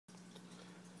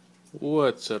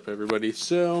What's up, everybody?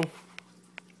 So,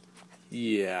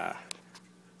 yeah,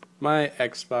 my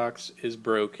Xbox is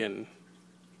broken.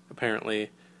 Apparently,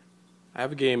 I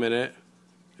have a game in it,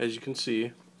 as you can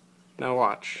see. Now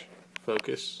watch.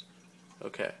 Focus.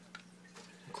 Okay.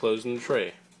 Closing the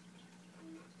tray.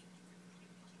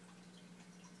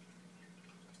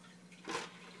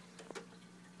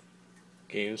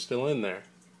 Game's still in there.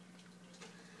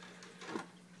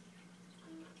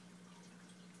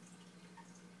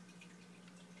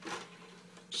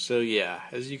 So yeah,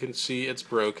 as you can see, it's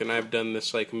broken. I've done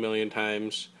this like a million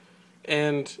times,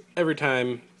 and every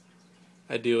time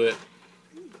I do it,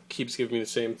 keeps giving me the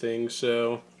same thing,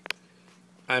 so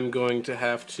I'm going to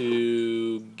have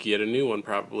to get a new one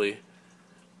probably,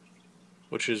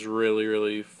 which is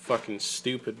really fucking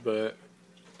stupid, but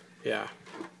yeah.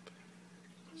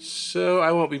 So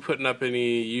I won't be putting up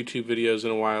any YouTube videos in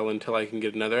a while until I can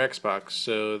get another Xbox,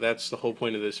 so that's the whole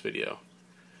point of this video.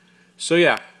 So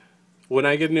yeah, when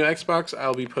I get a new Xbox,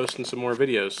 I'll be posting some more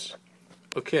videos.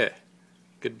 Okay,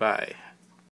 goodbye.